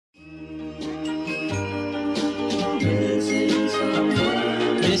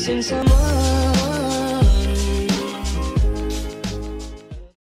missing someone.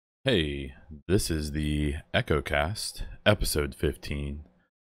 Hey, this is the EchoCast, episode 15.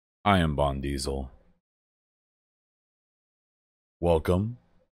 I am Bond Diesel. Welcome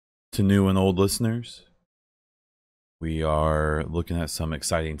to new and old listeners. We are looking at some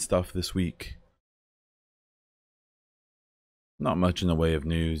exciting stuff this week. Not much in the way of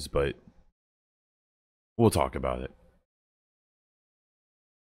news, but we'll talk about it.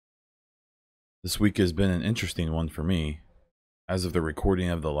 This week has been an interesting one for me. As of the recording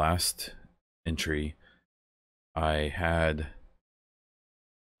of the last entry, I had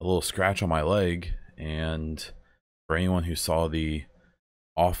a little scratch on my leg, and for anyone who saw the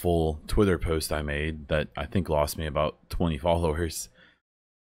awful Twitter post I made that I think lost me about 20 followers,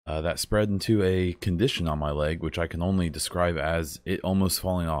 that spread into a condition on my leg, which I can only describe as it almost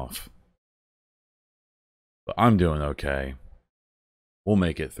falling off. But I'm doing okay. We'll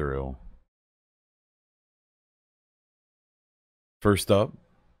make it through. First up,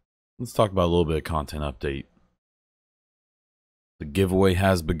 let's talk about a little bit of content update. The giveaway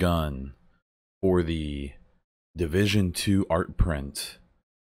has begun for the Division 2 art print.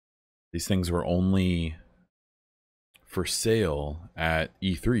 These things were only for sale at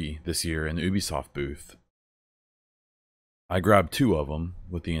E3 this year in the Ubisoft booth. I grabbed 2 of them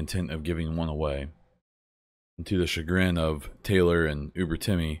with the intent of giving one away. And to the chagrin of Taylor and Uber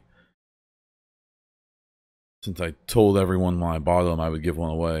Timmy, since I told everyone when I bought them I would give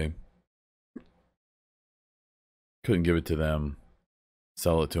one away, couldn't give it to them,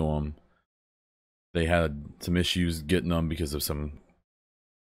 sell it to them. They had some issues getting them because of some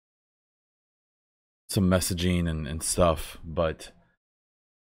messaging and stuff, but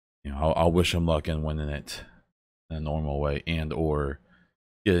you know, I'll wish them luck in winning it in a normal way and or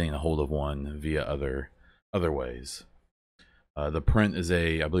getting a hold of one via other ways. The print is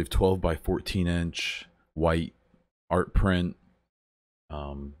a, I believe, 12 by 14 inch white art print.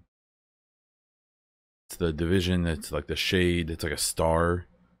 It's the Division. It's like the shade. It's like a star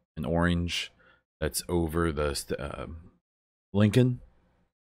in orange that's over the Lincoln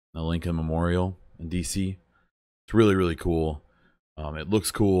Memorial in DC. It's really, really cool. It looks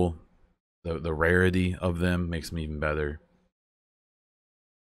cool. The rarity of them makes me even better.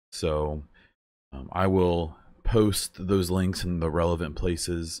 So I will post those links in the relevant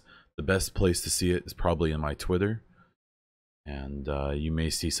places. The best place to see it is probably in my Twitter, and you may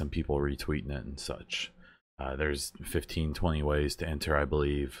see some people retweeting it and such. There's 15-20 ways to enter, I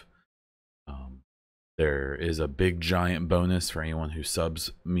believe. There is a big giant bonus for anyone who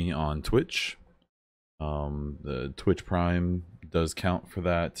subs me on Twitch. The Twitch Prime does count for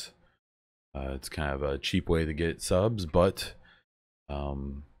that. It's kind of a cheap way to get subs, but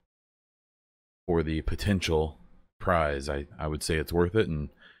for the potential prize, I would say it's worth it, and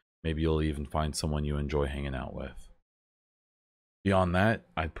maybe you'll even find someone you enjoy hanging out with. Beyond that,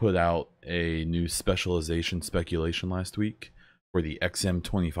 I put out a new specialization speculation last week for the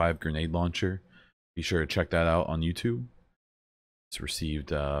XM25 grenade launcher. Be sure to check that out on YouTube. It's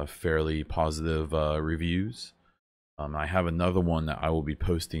received fairly positive reviews. I have another one that I will be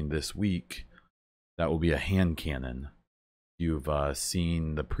posting this week that will be a hand cannon. If you've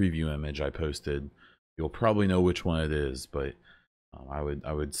seen the preview image I posted, you'll probably know which one it is, but I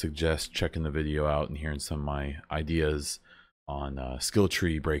would suggest checking the video out and hearing some of my ideas on skill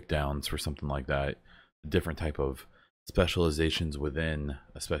tree breakdowns for something like that. A different type of specializations within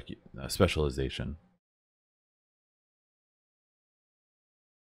a specialization.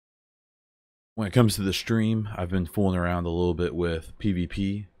 When it comes to the stream, I've been fooling around a little bit with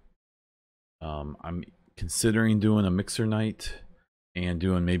PvP. I'm considering doing a mixer night and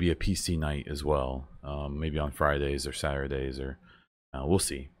doing maybe a PC night as well. Maybe on Fridays or Saturdays, or we'll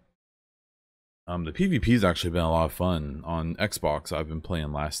see. The PvP's actually been a lot of fun. On Xbox, I've been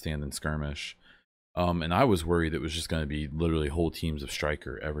playing Last Stand and Skirmish. And I was worried it was just going to be literally whole teams of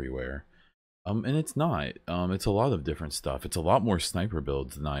Striker everywhere. And it's not. It's a lot of different stuff. It's a lot more sniper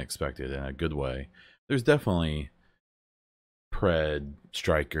builds than I expected, in a good way. There's definitely Pred,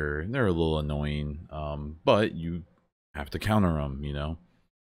 Striker. They're a little annoying, but you have to counter them, you know.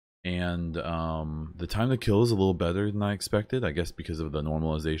 And the time to kill is a little better than I expected, I guess because of the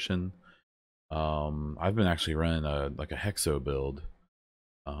normalization. I've been actually running a Hexo build.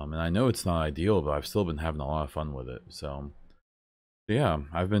 And I know it's not ideal, but I've still been having a lot of fun with it. So yeah,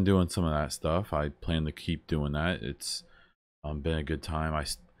 I've been doing some of that stuff. I plan to keep doing that. It's been a good time. I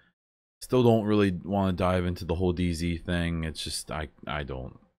still don't really want to dive into the whole DZ thing. It's just I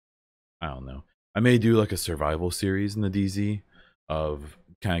don't know. I may do like a survival series in the DZ of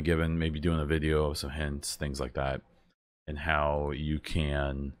kind of maybe doing a video of some hints, things like that, and how you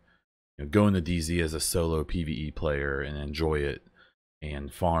can go into DZ as a solo PvE player and enjoy it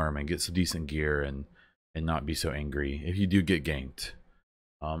and farm and get some decent gear and not be so angry if you do get ganked.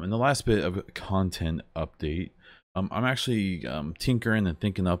 And the last bit of content update, I'm actually tinkering and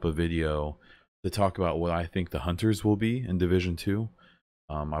thinking up a video to talk about what I think the hunters will be in Division 2.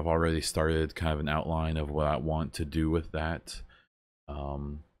 I've already started kind of an outline of what I want to do with that.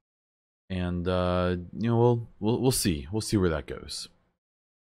 We'll see. We'll see where that goes.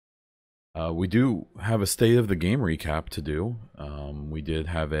 We do have a state of the game recap to do. We did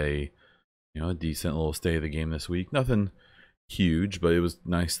have a decent little state of the game this week. Nothing huge, but it was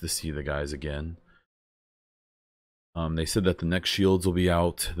nice to see the guys again. They said that the next shields will be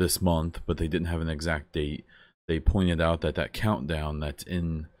out this month, but they didn't have an exact date. They pointed out that that countdown that's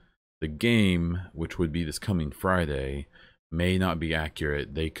in the game, which would be this coming Friday, may not be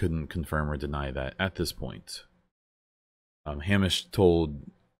accurate. They couldn't confirm or deny that at this point. Hamish told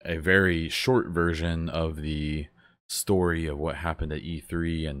a very short version of the story of what happened at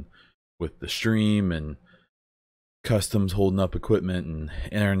E3 and with the stream and customs holding up equipment and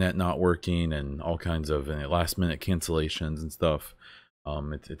internet not working and all kinds of last minute cancellations and stuff.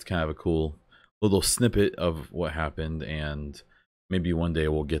 It's kind of a cool little snippet of what happened, and maybe one day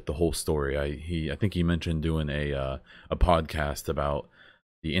we'll get the whole story. I think he mentioned doing a podcast about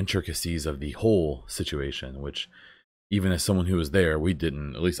the intricacies of the whole situation, which even as someone who was there, we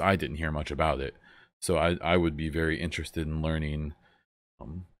didn't, at least I didn't hear much about it. So I would be very interested in learning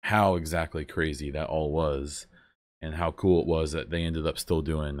how exactly crazy that all was, and how cool it was that they ended up still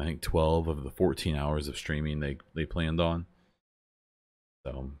doing, I think, 12 of the 14 hours of streaming they planned on.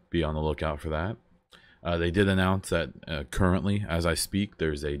 So be on the lookout for that. They did announce that currently, as I speak,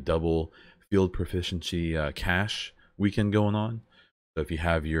 there's a double field proficiency cache weekend going on. So if you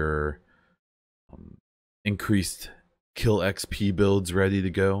have your increased kill XP builds ready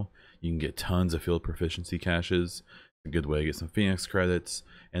to go, you can get tons of field proficiency caches. A good way to get some Phoenix credits,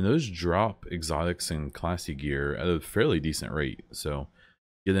 and those drop exotics and classy gear at a fairly decent rate. So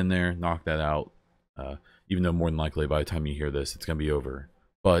get in there, knock that out. Even though more than likely by the time you hear this, it's gonna be over.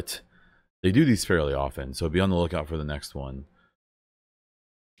 But they do these fairly often, so be on the lookout for the next one.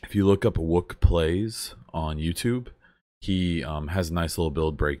 If you look up Wook Plays on YouTube, he has a nice little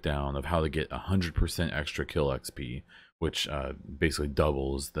build breakdown of how to get 100% extra kill XP, which basically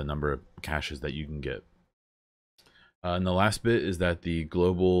doubles the number of caches that you can get. And the last bit is that the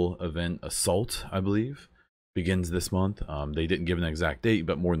global event Assault, I believe, begins this month. They didn't give an exact date,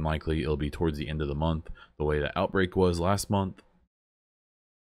 but more than likely it'll be towards the end of the month, the way that Outbreak was last month.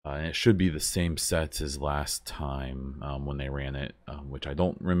 And it should be the same sets as last time when they ran it, which I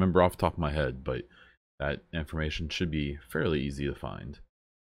don't remember off the top of my head, but that information should be fairly easy to find.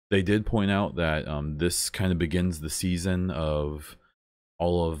 They did point out that this kind of begins the season of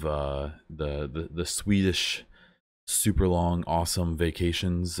all of the Swedish super long awesome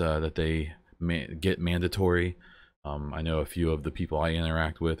vacations that they get mandatory. I know a few of the people I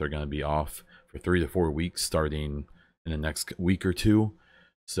interact with are going to be off for 3 to 4 weeks starting in the next week or two.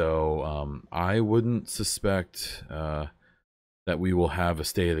 So I wouldn't suspect that we will have a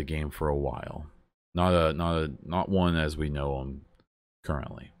state of the game for a while. Not one as we know them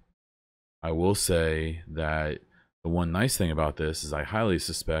currently. I will say that the one nice thing about this is I highly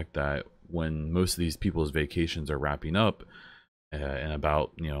suspect that when most of these people's vacations are wrapping up in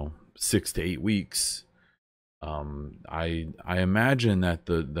about 6 to 8 weeks, I imagine that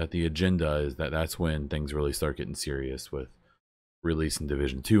the agenda is that's when things really start getting serious with releasing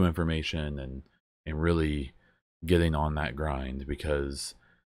Division 2 information and really getting on that grind, because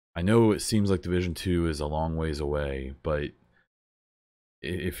I know it seems like Division 2 is a long ways away, but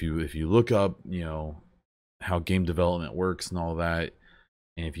if you look up how game development works and all that,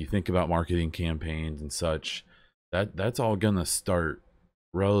 and if you think about marketing campaigns and such, that's all gonna start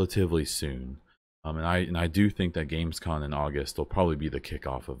relatively soon. And I do think that Gamescom in August will probably be the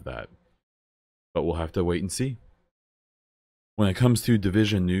kickoff of that. But we'll have to wait and see. When it comes to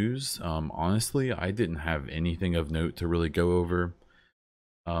Division news, honestly, I didn't have anything of note to really go over.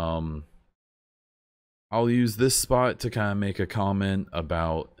 I'll use this spot to kind of make a comment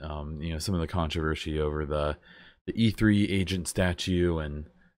about some of the controversy over the E3 agent statue and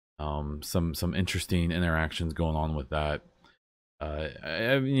some interesting interactions going on with that.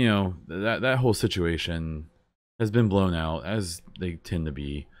 That whole situation has been blown out, as they tend to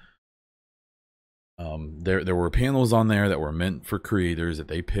be. There were panels on there that were meant for creators that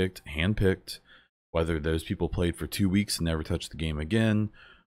they handpicked, whether those people played for 2 weeks and never touched the game again,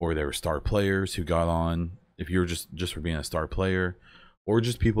 or there were star players who got on if you were just for being a star player, or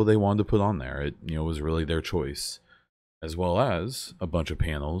just people they wanted to put on there. It was really their choice. as well as a bunch of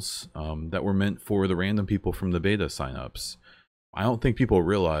panels that were meant for the random people from the beta signups. I don't think people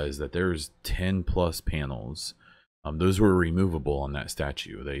realize that there's 10 plus panels. Those were removable on that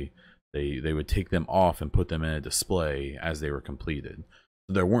statue. They would take them off and put them in a display as they were completed.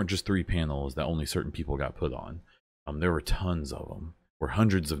 So there weren't just 3 panels that only certain people got put on. There were tons of them, where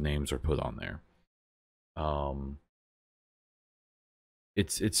hundreds of names were put on there.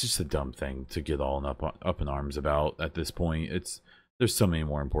 It's just a dumb thing to get all up in arms about at this point. There's so many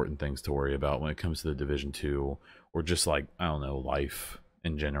more important things to worry about when it comes to the Division 2, or just like, I don't know, life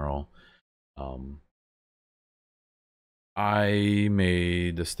in general. I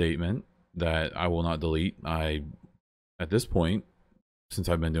made a statement that I will not delete. At this point, since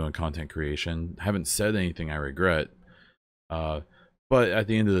I've been doing content creation, haven't said anything I regret. But at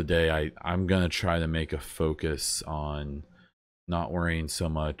the end of the day, I'm gonna try to make a focus on not worrying so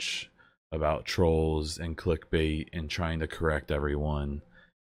much about trolls and clickbait and trying to correct everyone.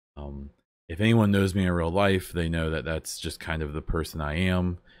 If anyone knows me in real life, they know that that's just kind of the person I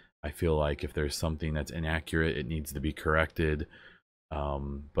am. I feel like if there's something that's inaccurate, it needs to be corrected.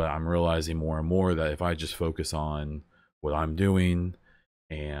 But I'm realizing more and more that if I just focus on what I'm doing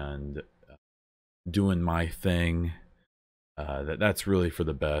and doing my thing, that's really for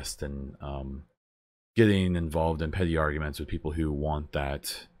the best. And getting involved in petty arguments with people who want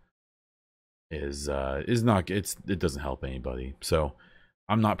that is not, it doesn't help anybody. So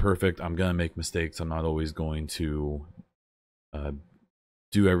I'm not perfect. I'm gonna make mistakes. I'm not always going to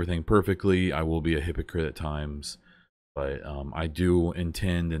do everything perfectly. I will be a hypocrite at times, but I do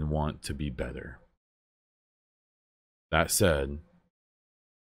intend and want to be better. That said,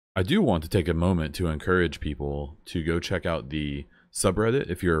 I do want to take a moment to encourage people to go check out the subreddit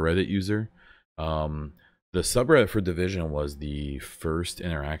if you're a Reddit user. The subreddit for Division was the first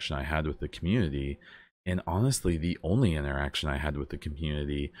interaction I had with the community, and honestly the only interaction I had with the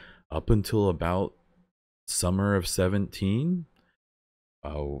community up until about summer of 17.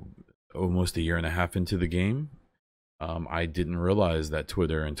 Almost a year and a half into the game. I didn't realize that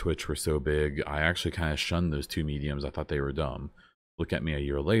Twitter and Twitch were so big. I actually kind of shunned those 2 mediums. I thought they were dumb. Look at me a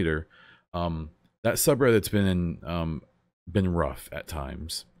year later. That subreddit's been rough at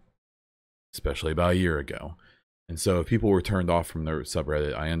times, especially about a year ago. And so if people were turned off from their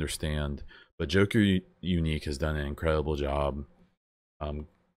subreddit, I understand. But Joker Unique has done an incredible job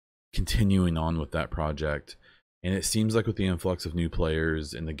continuing on with that project. And it seems like with the influx of new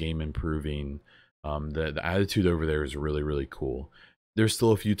players and the game improving, the attitude over there is really, really cool. There's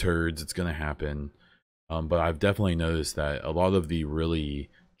still a few turds. It's going to happen. But I've definitely noticed that a lot of the really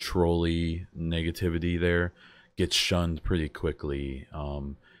trolly negativity there gets shunned pretty quickly.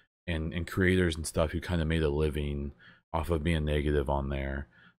 And creators and stuff who kind of made a living off of being negative on there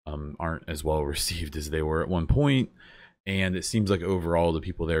aren't as well received as they were at one point. And it seems like overall the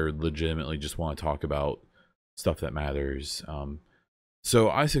people there legitimately just want to talk about stuff that matters. So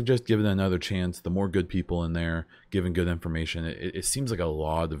I suggest giving it another chance. The more good people in there giving good information, it seems like a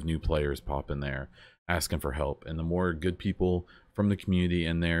lot of new players pop in there asking for help, and the more good people from the community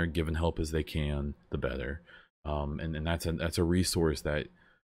in there giving help as they can, the better. And that's a resource that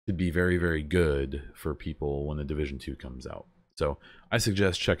could be very, very good for people when the Division 2 comes out. So I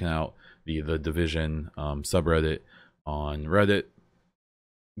suggest checking out the Division subreddit on Reddit.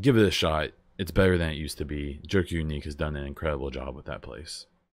 Give it a shot. It's better than it used to be. Joker Unique has done an incredible job with that place.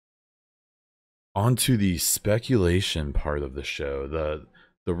 On to the speculation part of the show.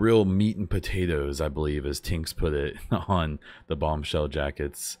 The real meat and potatoes, I believe, as Tinks put it on the Bombshell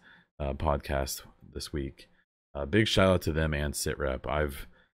Jackets podcast this week. Big shout out to them and SitRep. I've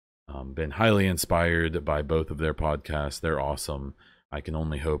been highly inspired by both of their podcasts. They're awesome. I can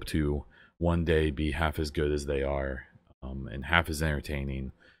only hope to one day be half as good as they are and half as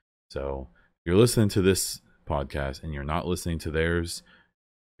entertaining. So if you're listening to this podcast and you're not listening to theirs,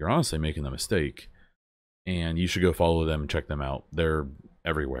 you're honestly making a mistake. And you should go follow them and check them out. They're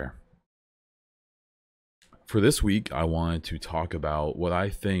everywhere. For this week, I wanted to talk about what I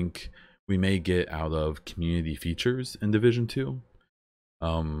think we may get out of community features in Division 2.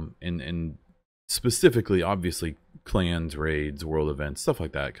 And specifically, obviously, clans, raids, world events, stuff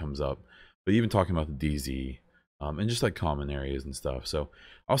like that comes up. But even talking about the DZ, and just like common areas and stuff. So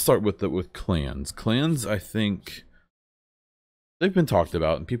I'll start with clans. Clans, I think they've been talked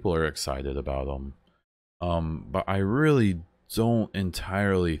about and people are excited about them. But I really don't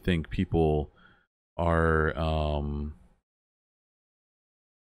entirely think people are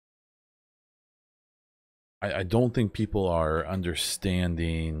I don't think people are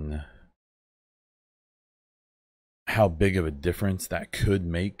understanding how big of a difference that could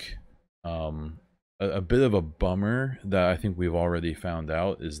make a bit of a bummer that I think we've already found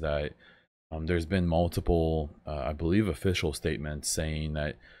out is that there's been multiple, I believe, official statements saying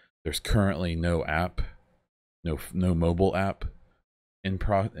that there's currently no app, no mobile app in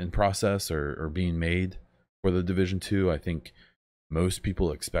process or being made for the Division 2. I think most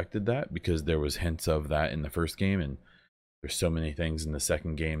people expected that because there was hints of that in the first game, and there's so many things in the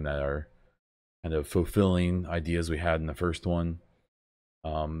second game that are kind of fulfilling ideas we had in the first one.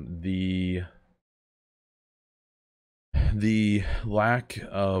 The lack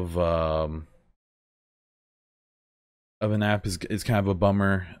of an app is kind of a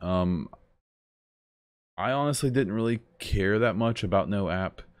bummer. I honestly didn't really care that much about no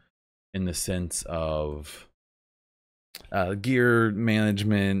app in the sense of gear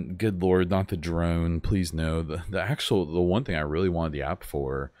management. Good lord, not the drone, please no. The one thing I really wanted the app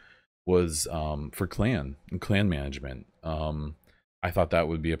for was for clan management. I thought that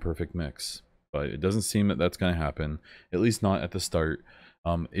would be a perfect mix, but it doesn't seem that that's going to happen, at least not at the start.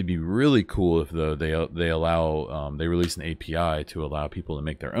 It'd be really cool if they allow they release an API to allow people to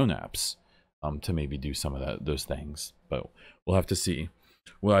make their own apps, to maybe do some of those things, but we'll have to see.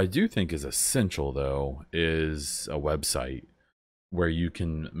 What I do think is essential, though, is a website where you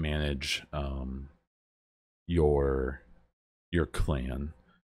can manage your clan.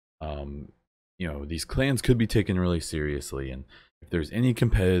 You know, these clans could be taken really seriously, and if there's any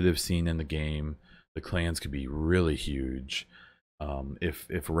competitive scene in the game, the clans could be really huge.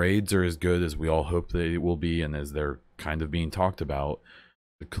 If raids are as good as we all hope they will be, and as they're kind of being talked about,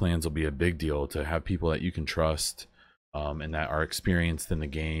 the clans will be a big deal. To have people that you can trust, and that are experienced in the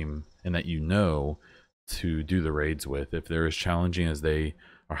game, and that you know to do the raids with, if they're as challenging as they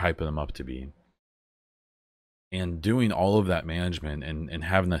are hyping them up to be. And doing all of that management and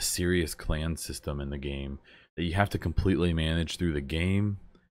having a serious clan system in the game that you have to completely manage through the game,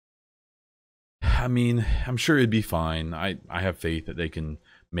 I mean, I'm sure it'd be fine. I have faith that they can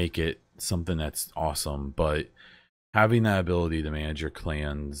make it something that's awesome, but having that ability to manage your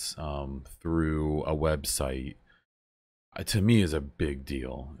clans through a website, to me, is a big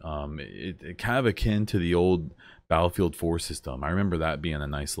deal. It kind of akin to the old Battlefield 4 system. I remember that being a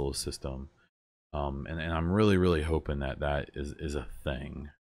nice little system. And I'm really hoping that is a thing.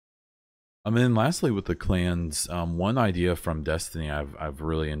 And then lastly, with the clans, one idea from Destiny I've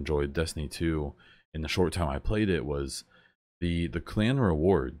really enjoyed, Destiny 2, in the short time I played it, was the clan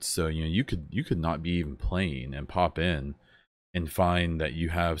rewards. So you could not be even playing and pop in and find that you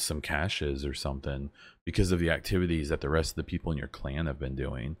have some caches or something because of the activities that the rest of the people in your clan have been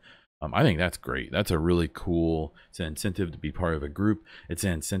doing. I think that's great. That's a really cool, it's an incentive to be part of a group. It's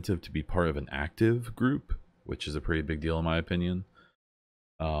an incentive to be part of an active group, which is a pretty big deal in my opinion.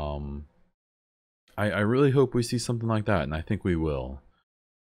 I really hope we see something like that, and I think we will.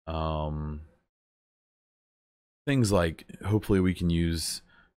 Things like, hopefully we can use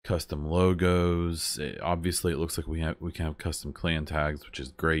custom logos. Obviously it looks like we can have custom clan tags, which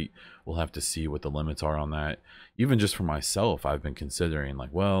is great. We'll have to see what the limits are on that. Even just for myself, I've been considering, like,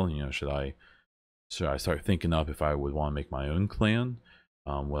 well, you know, should I start thinking up if I would want to make my own clan?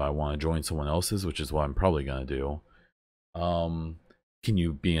 Would I want to join someone else's, which is what I'm probably going to do. Can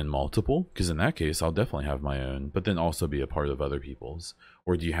you be in multiple? Because in that case, I'll definitely have my own, but then also be a part of other people's.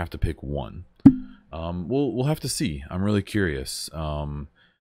 Or do you have to pick one? We'll have to see. I'm really curious.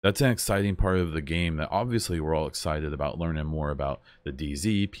 That's an exciting part of the game that obviously we're all excited about learning more about. The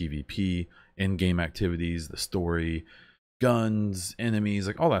DZ, PvP, in-game activities, the story, guns, enemies,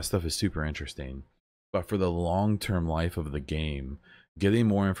 like all that stuff is super interesting. But for the long-term life of the game, getting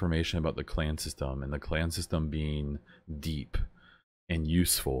more information about the clan system, and the clan system being deep and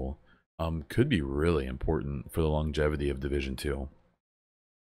useful, could be really important for the longevity of Division 2.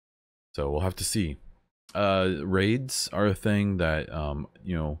 So we'll have to see. Raids are a thing that,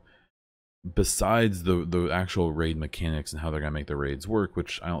 you know, besides the actual raid mechanics and how they're gonna make the raids work,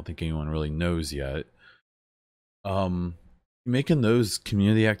 which I don't think anyone really knows yet, making those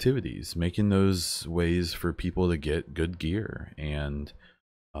community activities, making those ways for people to get good gear, and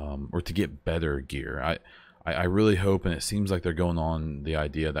or to get better gear. I really hope, and it seems like they're going on the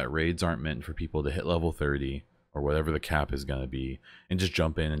idea that raids aren't meant for people to hit level 30 or whatever the cap is going to be and just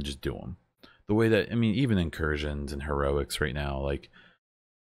jump in and just do them. The way that, I mean, even incursions and heroics right now, like,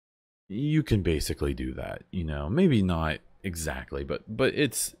 you can basically do that, you know, maybe not exactly, but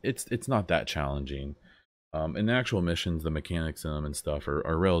it's not that challenging. And the actual missions, the mechanics in them and stuff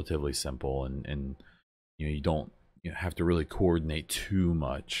are relatively simple, and you know, you don't have to really coordinate too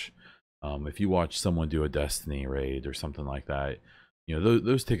much. If you watch someone do a Destiny raid or something like that, you know,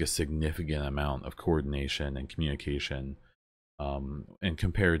 those take a significant amount of coordination and communication. And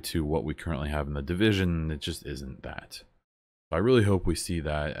compared to what we currently have in the division, it just isn't that. So I really hope we see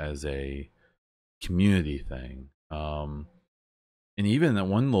that as a community thing. And even that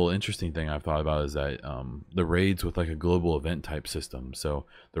one little interesting thing I've thought about is that the raids with like a global event type system. So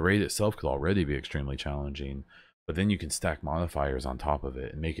the raid itself could already be extremely challenging, but then you can stack modifiers on top of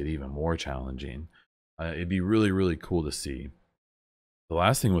it and make it even more challenging. It'd be really, really cool to see. The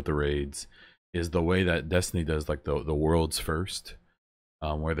last thing with the raids is the way that Destiny does like the world's first,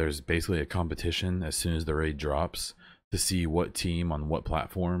 where there's basically a competition as soon as the raid drops to see what team on what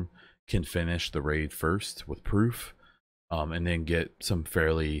platform can finish the raid first with proof, and then get some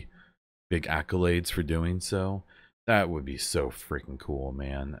fairly big accolades for doing so. That would be so freaking cool,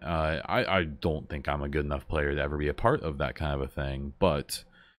 man. I don't think I'm a good enough player to ever be a part of that kind of a thing, but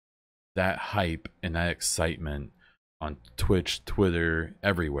that hype and that excitement on Twitch, Twitter,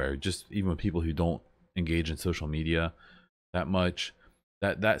 everywhere, just even with people who don't engage in social media that much,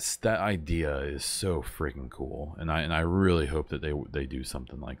 that idea is so freaking cool, and I really hope that they do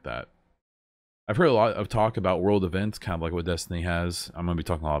something like that. I've heard a lot of talk about world events, kind of like what Destiny has. I'm going to be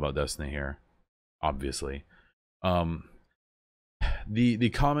talking a lot about Destiny here, obviously. The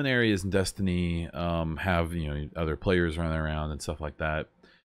common areas in Destiny have, you know, other players running around and stuff like that.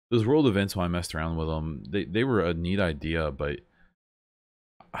 Those world events, when I messed around with them, they were a neat idea, but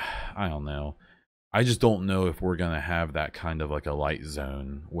I don't know. I just don't know if we're going to have that kind of like a light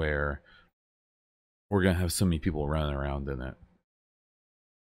zone where we're going to have so many people running around in it.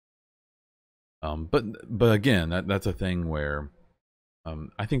 But again, that's a thing where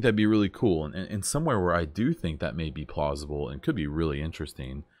I think that'd be really cool, and somewhere where I do think that may be plausible and could be really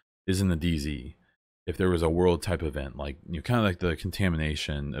interesting is in the DZ. If there was a world type event, like, you know, kind of like the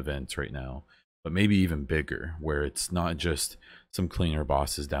contamination events right now, but maybe even bigger, where it's not just some cleaner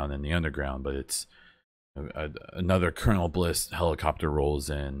bosses down in the underground, but it's another Colonel Bliss helicopter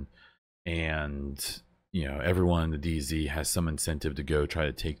rolls in, and you know, everyone in the DZ has some incentive to go try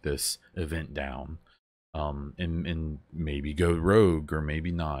to take this event down, and maybe go rogue or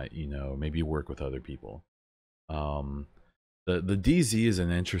maybe not, you know, maybe work with other people. The DZ is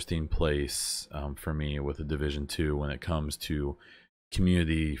an interesting place for me with the Division 2 when it comes to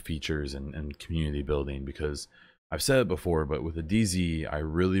community features and community building, because I've said it before, but with the DZ, I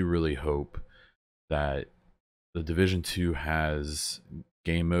really, really hope that the Division 2 has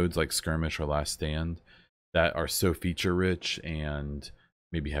game modes like Skirmish or Last Stand that are so feature rich and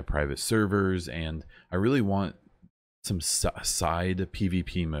maybe have private servers. And I really want some side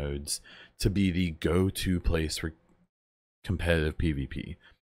PvP modes to be the go-to place for competitive PvP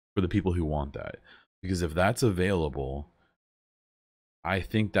for the people who want that. Because if that's available, I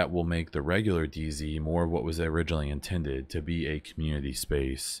think that will make the regular DZ more of what was originally intended to be a community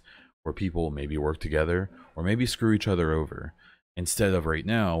space where people maybe work together or maybe screw each other over, instead of right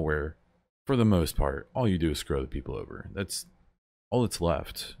now where, for the most part, all you do is screw other people over. That's all that's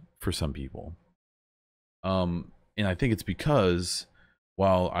left for some people. And I think it's because,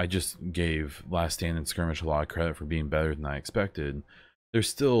 while I just gave Last Stand and Skirmish a lot of credit for being better than I expected, they're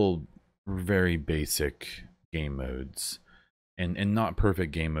still very basic game modes, and not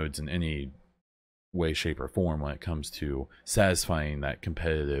perfect game modes in any way, shape, or form when it comes to satisfying that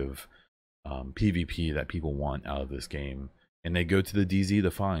competitive PvP that people want out of this game. And they go to the DZ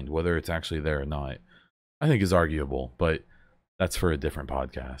to find whether it's actually there or not. I think is arguable, but that's for a different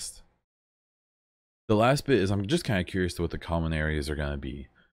podcast. The last bit is I'm just kind of curious to what the common areas are going to be.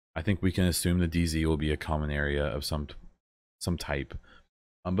 I think we can assume the DZ will be a common area of some type.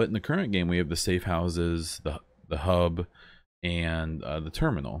 But in the current game, we have the safe houses, the hub, and the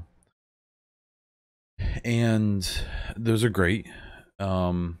terminal. And those are great.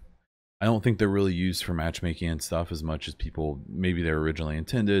 I don't think they're really used for matchmaking and stuff as much as people maybe they were originally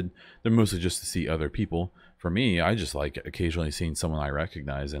intended. They're mostly just to see other people. For me, I just like occasionally seeing someone I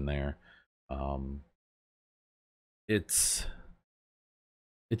recognize in there. It's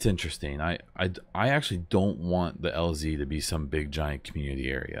interesting. I actually don't want the LZ to be some big giant community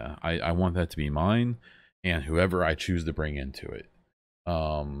area. I want that to be mine and whoever I choose to bring into it.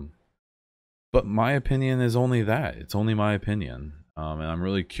 But my opinion is only that. It's only my opinion. And I'm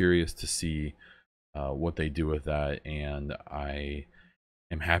really curious to see what they do with that. And I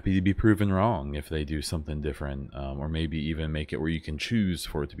am happy to be proven wrong if they do something different, or maybe even make it where you can choose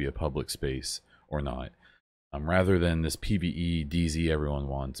for it to be a public space or not. Rather than this PvE DZ everyone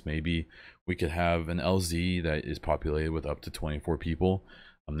wants, maybe we could have an LZ that is populated with up to 24 people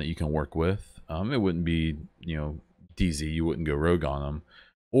that you can work with. It wouldn't be, you know, DZ, you wouldn't go rogue on them.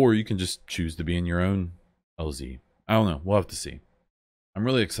 Or you can just choose to be in your own LZ. I don't know. We'll have to see. I'm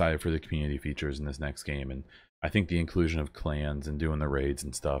really excited for the community features in this next game, and I think the inclusion of clans and doing the raids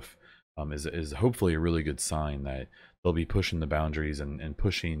and stuff is hopefully a really good sign that they'll be pushing the boundaries and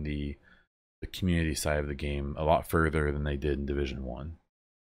pushing the community side of the game a lot further than they did in Division 1.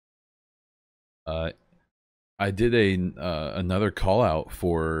 I did another call out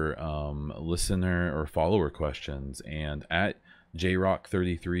for listener or follower questions, and at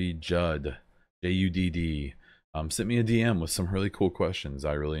jrock33 Judd Judd sent me a DM with some really cool questions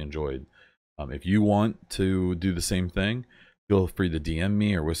I really enjoyed. If you want to do the same thing, feel free to DM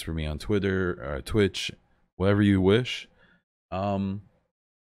me or whisper me on Twitter or Twitch, whatever you wish, and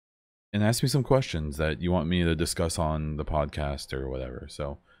ask me some questions that you want me to discuss on the podcast or whatever.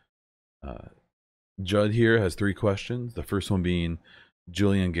 So Judd here has 3 questions. The first one being,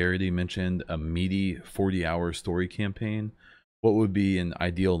 Julian Garrity mentioned a meaty 40-hour story campaign. What would be an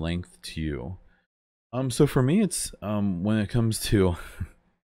ideal length to you? So for me, it's when it comes to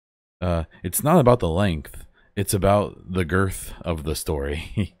it's not about the length, it's about the girth of the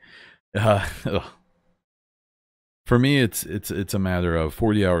story. For me, it's a matter of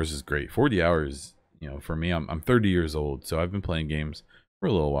 40 hours is great. 40 hours, you know, for me, I'm 30 years old, so I've been playing games for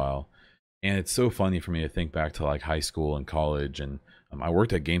a little while. And it's so funny for me to think back to like high school and college, and I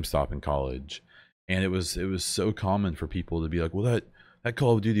worked at GameStop in college, and it was so common for people to be like, well, that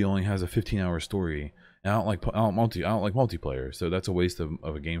Call of Duty only has a 15-hour story, and I don't like multiplayer, so that's a waste of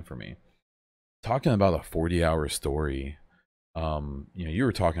a game for me. Talking about a 40-hour story, you know, you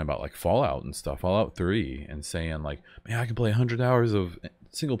were talking about like Fallout and stuff, Fallout 3, and saying like, man, I can play 100 hours of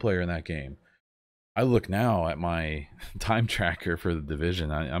single player in that game. I look now at my time tracker for the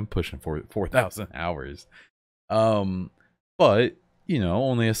Division. I'm pushing 4,000 hours. But, you know,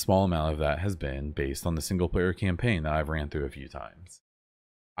 only a small amount of that has been based on the single player campaign that I've ran through a few times.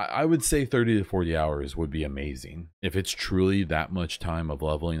 I would say 30 to 40 hours would be amazing. If it's truly that much time of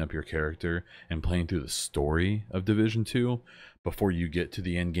leveling up your character and playing through the story of Division 2 before you get to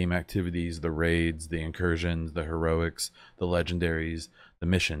the end game activities, the raids, the incursions, the heroics, the legendaries, the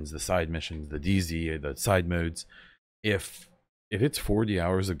missions, the side missions, the DZ, the side modes. If it's 40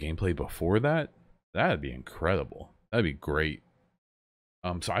 hours of gameplay before that, that'd be incredible. That'd be great.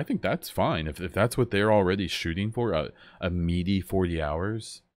 So I think that's fine. If that's what they're already shooting for, a meaty 40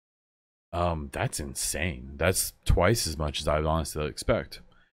 hours, that's insane. That's twice as much as I would honestly expect.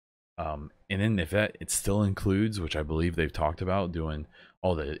 And then if it still includes, which I believe they've talked about, doing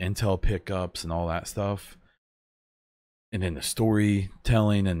all the intel pickups and all that stuff, and then the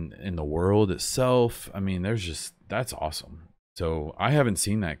storytelling and in the world itself, I mean, that's awesome. So I haven't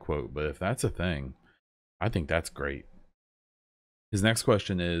seen that quote, but if that's a thing, I think that's great. His next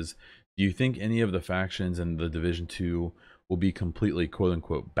question is, do you think any of the factions in the Division 2 will be completely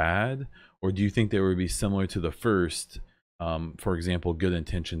quote-unquote bad, or do you think they will be similar to the first, for example, good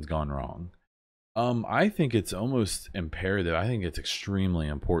intentions gone wrong? I think it's almost imperative. I think it's extremely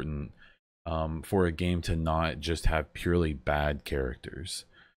important for a game to not just have purely bad characters,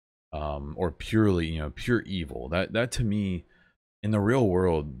 or purely, you know, pure evil. That to me, in the real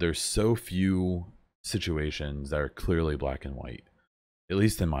world, there's so few situations that are clearly black and white, at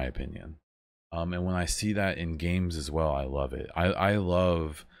least in my opinion. And when I see that in games as well, I love it. I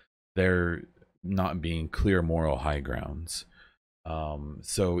love there not being clear moral high grounds.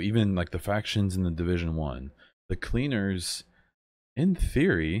 So even like the factions in the Division 1, the cleaners, in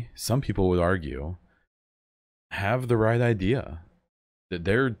theory, some people would argue, have the right idea. That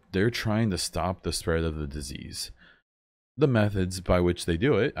they're trying to stop the spread of the disease. The methods by which they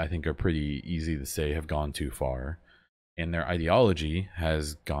do it, I think, are pretty easy to say have gone too far, and their ideology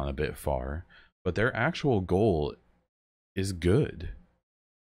has gone a bit far, but their actual goal is good,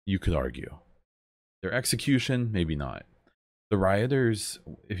 you could argue. Their execution, maybe not. The rioters,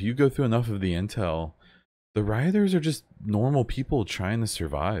 if you go through enough of the intel, the rioters are just normal people trying to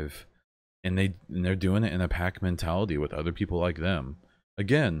survive, and they're doing it in a pack mentality with other people like them.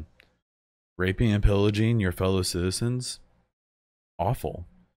 Again, raping and pillaging your fellow citizens, awful,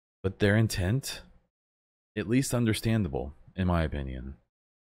 but their intent, at least understandable, in my opinion.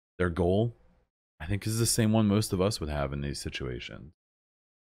 Their goal, I think, is the same one most of us would have in these situations.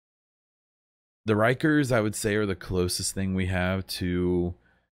 The Rikers, I would say, are the closest thing we have to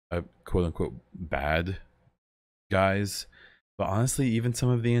a quote-unquote bad guys. But honestly, even some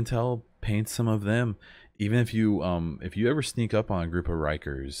of the intel paints some of them. Even if you ever sneak up on a group of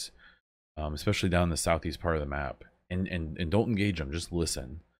Rikers, especially down in the southeast part of the map, and don't engage them, just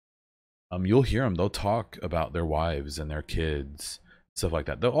listen. You'll hear them. They'll talk about their wives and their kids, stuff like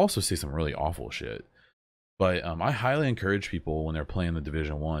that. They'll also say some really awful shit. But I highly encourage people when they're playing the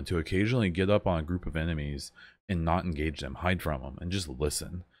Division 1 to occasionally get up on a group of enemies and not engage them, hide from them, and just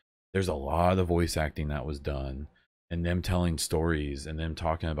listen. there's a lot of voice acting that was done, and them telling stories and them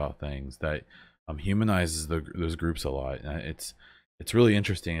talking about things that humanizes those groups a lot. And it's really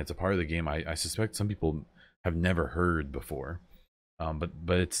interesting. It's a part of the game I suspect some people have never heard before.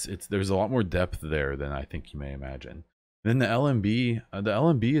 But it's there's a lot more depth there than I think you may imagine. Then the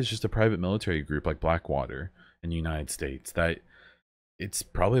LMB is just a private military group like Blackwater in the United States. That it's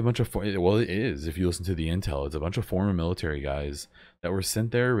probably a bunch of well, it is if you listen to the intel. It's a bunch of former military guys that were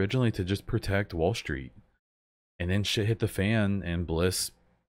sent there originally to just protect Wall Street, and then shit hit the fan, and Bliss,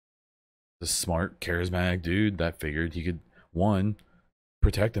 the smart, charismatic dude that figured he could, one,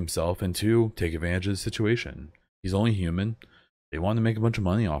 protect himself, and two, take advantage of the situation. He's only human. They wanted to make a bunch of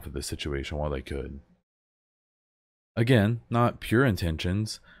money off of this situation while they could. Again, not pure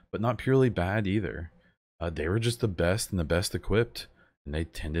intentions, but not purely bad either. They were just the best and the best equipped, and they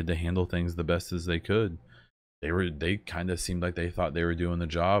tended to handle things the best as they could. They kind of seemed like they thought they were doing the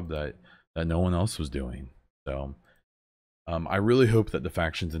job that no one else was doing. So I really hope that the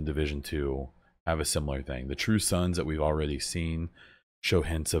factions in Division 2 have a similar thing. The True Sons that we've already seen show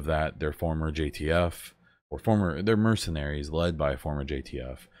hints of that. They're former JTF, or they're mercenaries led by a former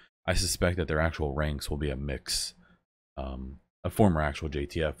JTF. I suspect that their actual ranks will be a mix, a former actual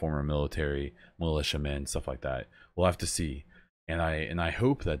JTF, former military, militiamen, stuff like that. We'll have to see. And I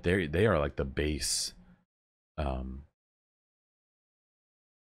hope that they are like the base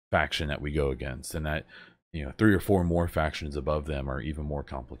faction that we go against, and that, you know, 3 or 4 more factions above them are even more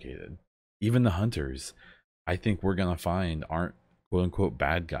complicated. Even the hunters, I think we're gonna find, aren't quote unquote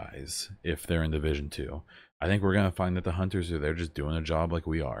bad guys if they're in Division 2. I think we're gonna find that the hunters are there just doing a job like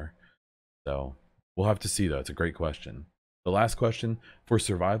we are. So we'll have to see though. It's a great question. The last question, for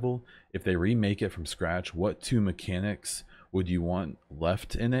survival, if they remake it from scratch, what 2 mechanics would you want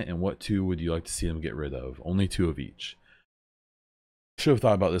left in it, and what 2 would you like to see them get rid of? Only 2 of each. Should have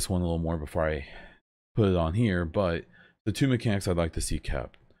thought about this one a little more before I put it on here, but the 2 mechanics I'd like to see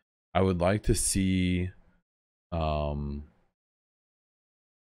kept. I would like to see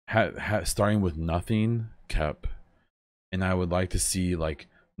starting with nothing kept, and I would like to see like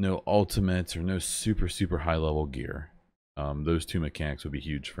no ultimates or no super high level gear. Those 2 mechanics would be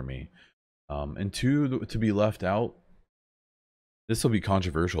huge for me. And 2 to be left out, this will be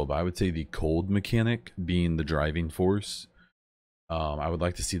controversial, but I would say the cold mechanic being the driving force. I would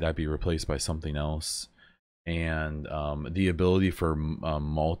like to see that be replaced by something else, and the ability for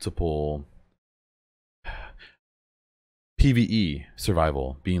multiple PvE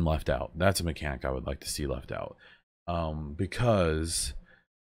survival being left out. That's a mechanic I would like to see left out, because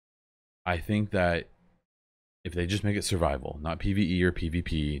I think that if they just make it survival, not PvE or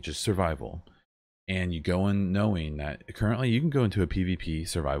PvP, just survival, and you go in knowing that currently you can go into a PvP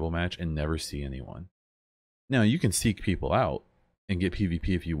survival match and never see anyone. Now you can seek people out and get PvP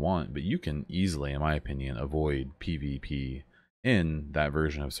if you want, but you can easily, in my opinion, avoid PvP in that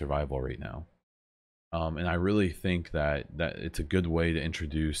version of survival right now. And I really think that it's a good way to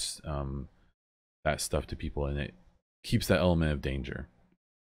introduce that stuff to people, and it keeps that element of danger.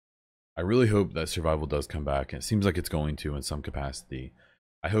 I really hope that survival does come back, and it seems like it's going to in some capacity.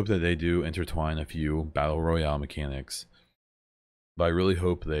 I hope that they do intertwine a few battle royale mechanics, but I really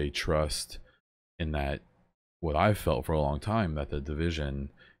hope they trust in that, what I've felt for a long time, that the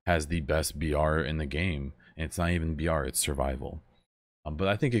Division has the best BR in the game, and it's not even BR, it's survival. But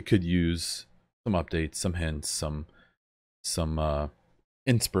I think it could use some updates, some hints, some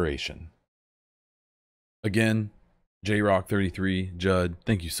inspiration. Again, JRock33, Judd,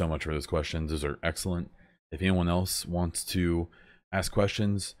 thank you so much for those questions. Those are excellent. If anyone else wants to ask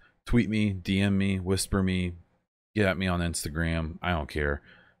questions, tweet me, DM me, whisper me, get at me on Instagram. I don't care.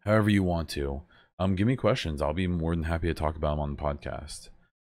 However you want to. Give me questions. I'll be more than happy to talk about them on the podcast.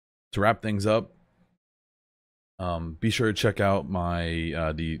 To wrap things up, be sure to check out my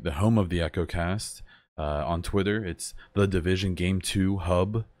the home of the EchoCast on Twitter. It's the Division Game 2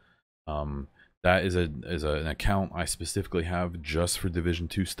 Hub. That is an account I specifically have just for Division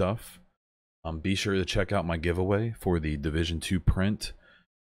 2 stuff. Be sure to check out my giveaway for the Division 2 print.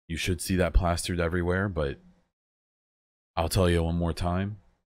 You should see that plastered everywhere, but I'll tell you one more time.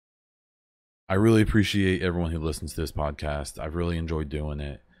 I really appreciate everyone who listens to this podcast. I've really enjoyed doing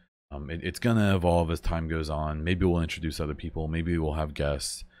it. It's going to evolve as time goes on. Maybe we'll introduce other people. Maybe we'll have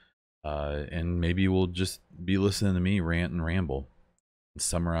guests. And maybe we'll just be listening to me rant and ramble and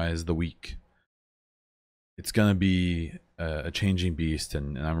summarize the week. It's going to be a changing beast,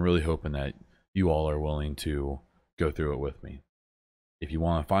 and I'm really hoping that you all are willing to go through it with me. If you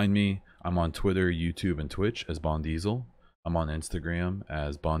want to find me, I'm on Twitter, YouTube, and Twitch as Bondiesel. I'm on Instagram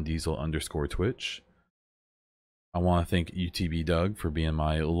as Bondiesel_Twitch. I want to thank UTB Doug for being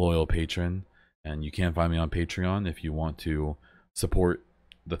my loyal patron. And you can find me on Patreon if you want to support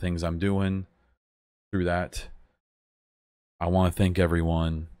the things I'm doing through that. I want to thank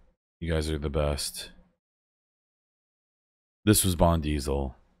everyone. You guys are the best. This was Bond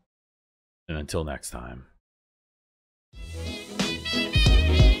Diesel. And until next time.